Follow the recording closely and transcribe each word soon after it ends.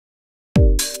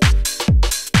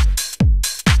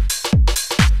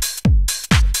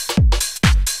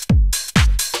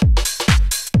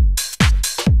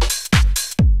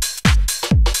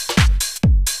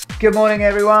Good morning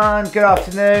everyone, good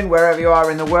afternoon, wherever you are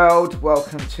in the world.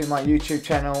 Welcome to my YouTube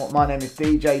channel. My name is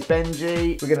DJ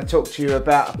Benji. We're going to talk to you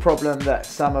about a problem that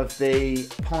some of the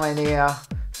Pioneer /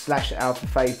 Alpha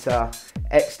Theta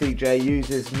XDJ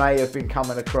users may have been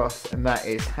coming across, and that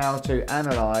is how to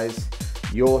analyze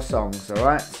your songs.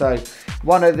 Alright, so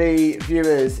one of the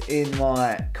viewers in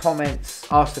my comments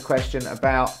asked a question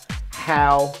about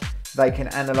how they can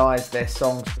analyze their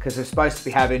songs, because they're supposed to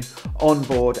be having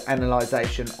onboard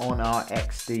analyzation on our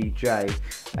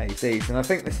XDJ-AZs, and I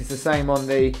think this is the same on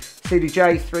the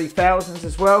CDJ 3000s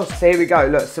as well. So here we go,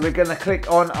 look, so we're going to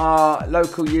click on our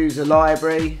local user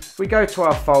library. If we go to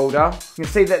our folder, you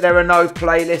can see that there are no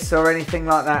playlists or anything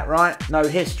like that, right? No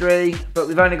history, but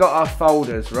we've only got our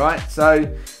folders, right?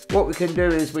 So what we can do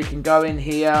is we can go in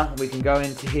here, we can go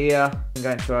into here, we can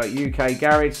go into our UK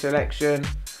garage selection,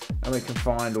 and we can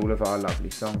find all of our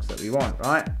lovely songs that we want,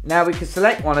 right? Now we can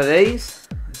select one of these,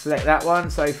 select that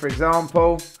one. So for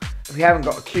example, if we haven't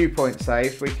got a cue point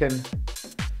saved, we can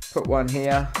put one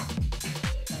here.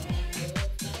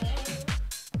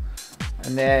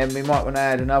 And then we might want to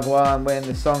add another one when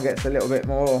the song gets a little bit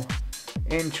more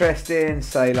interesting.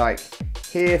 Say like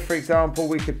here, for example,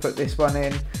 we could put this one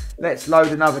in. Let's load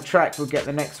another track, we'll get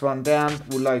the next one down,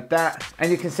 we'll load that.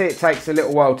 And you can see it takes a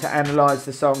little while to analyze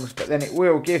the songs, but then it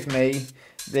will give me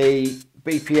the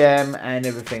BPM and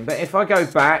everything. But if I go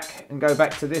back and go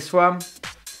back to this one,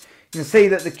 you can see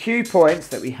that the cue points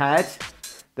that we had,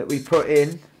 that we put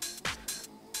in,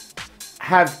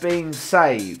 have been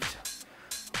saved.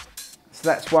 So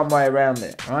that's one way around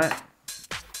it, right?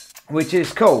 Which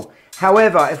is cool.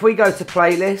 However, if we go to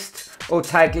playlist, or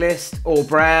tag list, or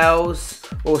browse,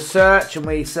 or search, and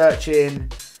we search in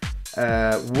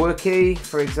Wookie,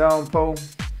 for example,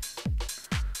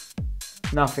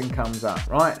 nothing comes up,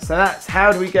 right? So that's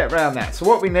how do we get around that. So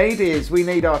what we need is we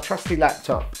need our trusty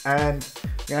laptop, and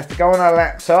you have to go on our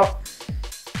laptop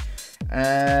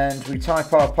and we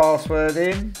type our password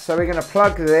in. So we're going to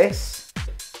plug this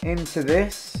into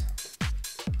this,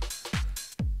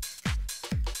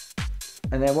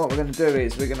 and then what we're going to do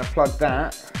is we're going to plug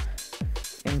that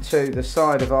into the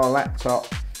side of our laptop,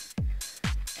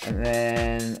 and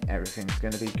then everything's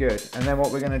going to be good. And then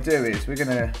what we're going to do is we're going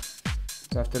to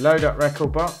have to load up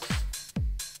Rekordbox.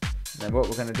 Then what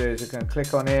we're going to do is we're going to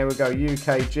click on here, we go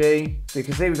UKG. So you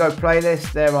can see we go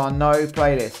playlist, there are no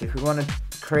playlists. If we want to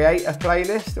create a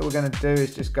playlist, all we're going to do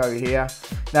is just go here.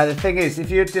 Now the thing is, if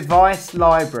your device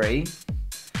library,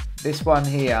 this one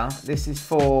here, this is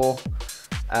for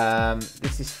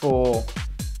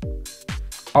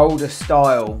older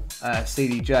style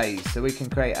CDJs, so we can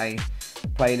create a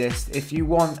playlist. If you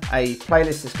want a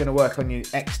playlist that's going to work on your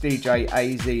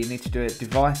XDJAZ, you need to do a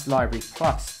Device Library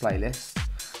Plus playlist.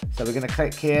 So we're going to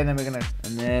click here, and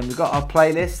then we've got our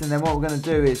playlist, and then what we're going to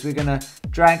do is we're going to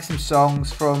drag some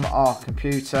songs from our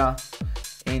computer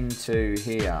into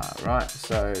here, right?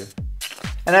 So,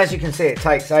 and as you can see, it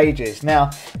takes ages.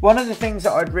 Now, one of the things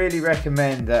that I'd really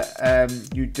recommend that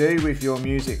you do with your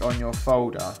music on your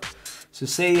folder. So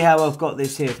see how I've got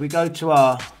this here. If we go to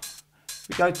our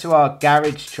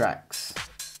garage tracks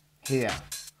here,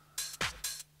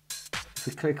 if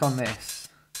we click on this,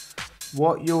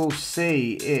 what you'll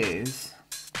see is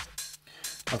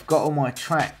I've got all my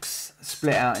tracks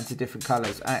split out into different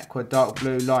colours: aqua, dark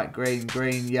blue, light green,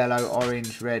 green, yellow,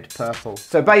 orange, red, purple.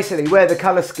 So basically where the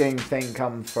colour scheme thing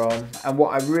comes from, and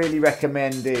what I really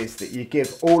recommend is that you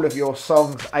give all of your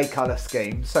songs a colour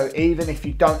scheme. So even if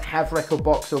you don't have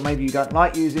Rekordbox, or maybe you don't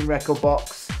like using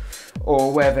Rekordbox,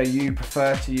 or whether you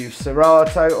prefer to use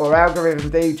Serato or Algorithm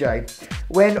DJ,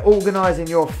 when organising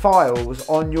your files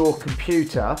on your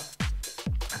computer,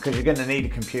 because you're going to need a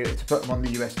computer to put them on the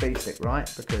USB stick, right?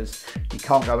 Because you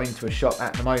can't go into a shop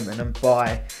at the moment and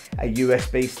buy a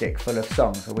USB stick full of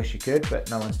songs. I wish you could, but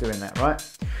no one's doing that, right?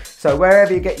 So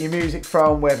wherever you get your music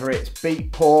from, whether it's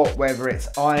Beatport, whether it's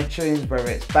iTunes,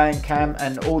 whether it's Bandcamp,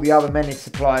 and all the other many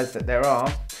suppliers that there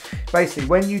are, basically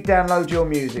when you download your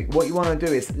music, what you want to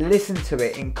do is listen to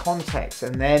it in context,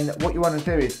 and then what you want to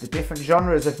do is the different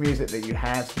genres of music that you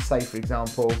have. So say for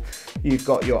example, you've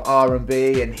got your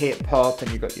R&B and hip hop, and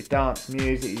you've got your dance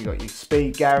music, you've got your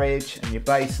speed garage and your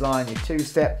bass line, your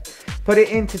two-step. Put it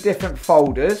into different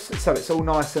folders so it's all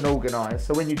nice and organised.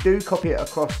 So when you do copy it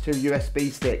across to a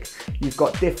USB stick, you've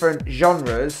got different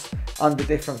genres under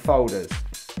different folders.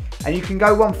 And you can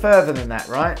go one further than that,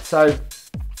 right? So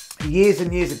years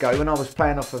and years ago when I was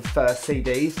playing off of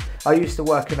CDs, I used to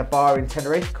work in a bar in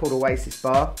Tenerife called Oasis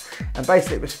Bar, and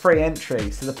basically it was free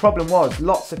entry. So the problem was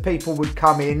lots of people would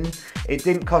come in, it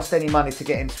didn't cost any money to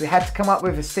get in, so we had to come up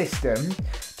with a system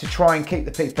to try and keep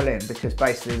the people in, because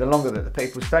basically the longer that the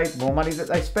people stayed, the more money that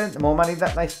they spent, the more money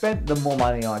that they spent, the more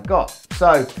money I got.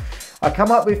 So I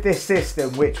come up with this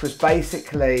system which was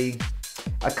basically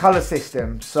a colour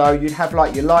system. So you'd have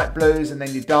like your light blues and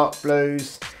then your dark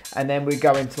blues, and then we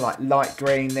go into like light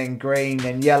green,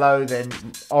 then yellow, then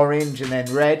orange, and then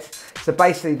red. So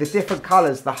basically the different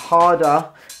colours, the harder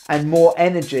and more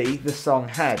energy the song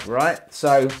had, right?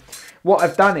 So what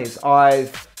I've done is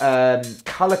I've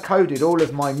colour coded all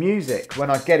of my music.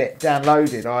 When I get it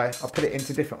downloaded, I put it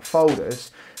into different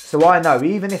folders. So I know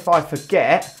even if I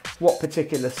forget what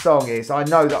particular song is, I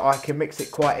know that I can mix it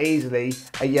quite easily,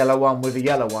 a yellow one with a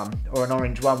yellow one, or an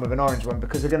orange one with an orange one,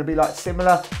 because they're going to be like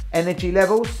similar energy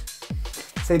levels.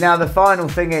 See, now the final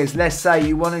thing is, let's say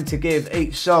you wanted to give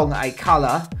each song a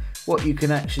colour. What you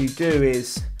can actually do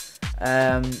is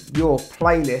your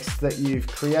playlist that you've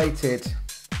created.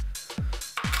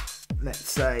 Let's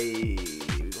say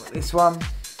we've got this one.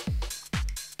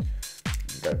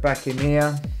 Go back in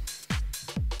here.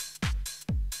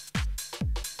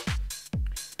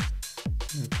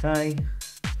 Okay,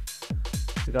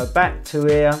 we go back to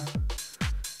here,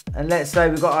 and let's say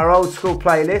we've got our old school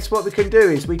playlist. What we can do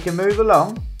is we can move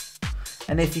along,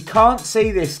 and if you can't see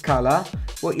this colour,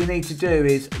 what you need to do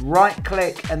is right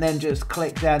click and then just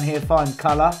click down here, find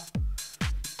colour.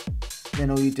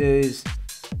 Then all you do is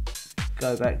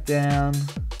go back down.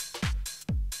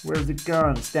 Where's it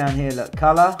going? It's down here, look,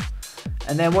 colour.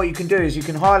 And then what you can do is you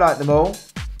can highlight them all,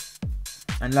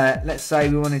 and let's say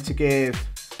we wanted to give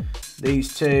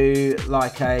these two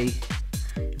like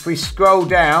if we scroll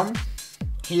down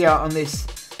here on this,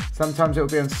 sometimes it will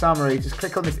be on summary, just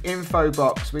click on this info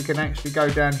box, we can actually go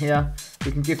down here,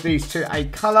 we can give these two a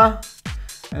colour,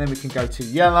 and then we can go to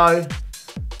yellow,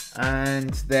 and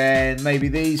then maybe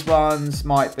these ones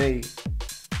might be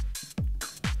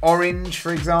orange,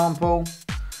 for example,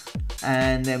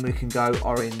 and then we can go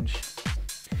orange.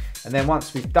 And then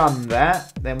once we've done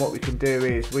that, then what we can do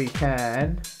is we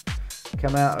can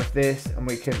come out of this and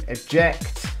we can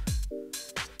eject.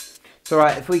 So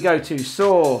right, if we go to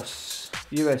source,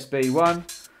 USB 1,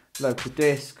 local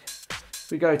disk,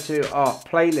 if we go to our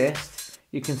playlist,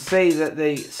 you can see that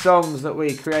the songs that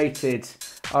we created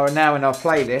are now in our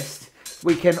playlist.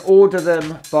 We can order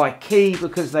them by key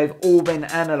because they've all been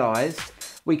analysed.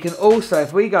 We can also,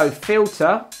 if we go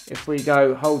filter, if we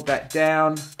go hold that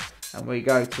down and we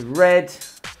go to red,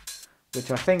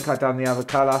 which I think I've done the other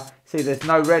colour. See, there's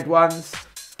no red ones.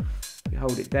 We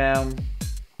hold it down.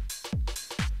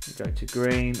 We go to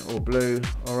green or blue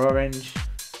or orange.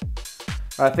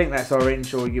 I think that's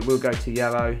orange, or we'll go to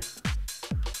yellow.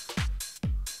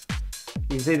 You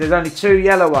can see there's only 2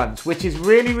 yellow ones, which is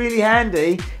really, really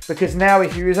handy, because now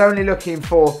if you was only looking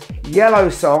for yellow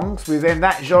songs within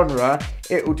that genre,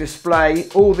 it will display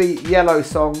all the yellow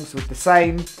songs with the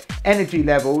same energy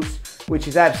levels, which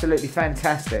is absolutely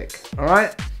fantastic. All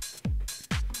right.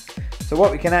 So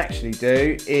what we can actually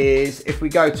do is, if we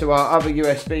go to our other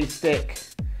USB stick,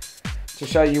 to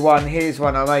show you one, here's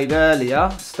one I made earlier,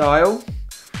 style.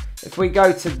 If we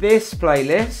go to this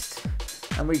playlist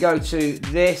and we go to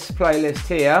this playlist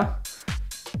here,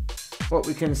 what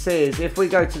we can see is if we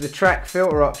go to the track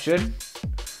filter option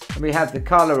and we have the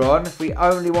colour on, if we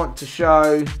only want to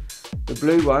show the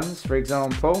blue ones, for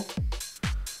example,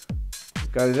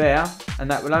 go there, and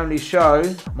that will only show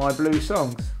my blue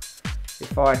songs.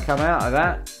 If I come out of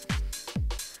that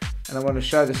and I want to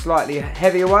show the slightly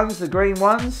heavier ones, the green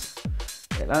ones,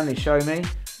 it'll only show me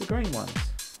the green ones,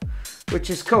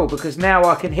 which is cool, because now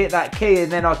I can hit that key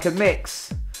and then I can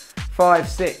mix 5,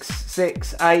 6,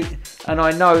 6, 8, and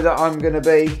I know that I'm going to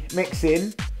be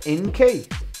mixing in key.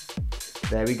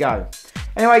 There we go.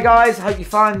 Anyway guys, I hope you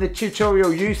find the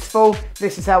tutorial useful.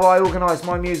 This is how I organise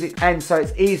my music, and so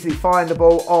it's easily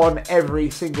findable on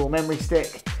every single memory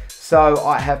stick. So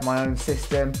I have my own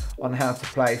system on how to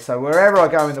play. So wherever I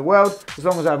go in the world, as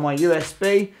long as I have my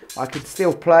USB, I can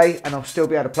still play, and I'll still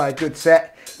be able to play a good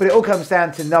set. But it all comes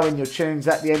down to knowing your tunes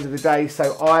at the end of the day.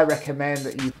 So I recommend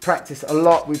that you practice a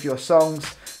lot with your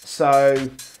songs, so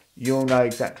you'll know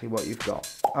exactly what you've got.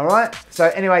 All right. So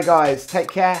anyway, guys, take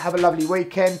care. Have a lovely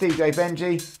weekend. DJ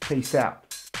Benji. Peace out.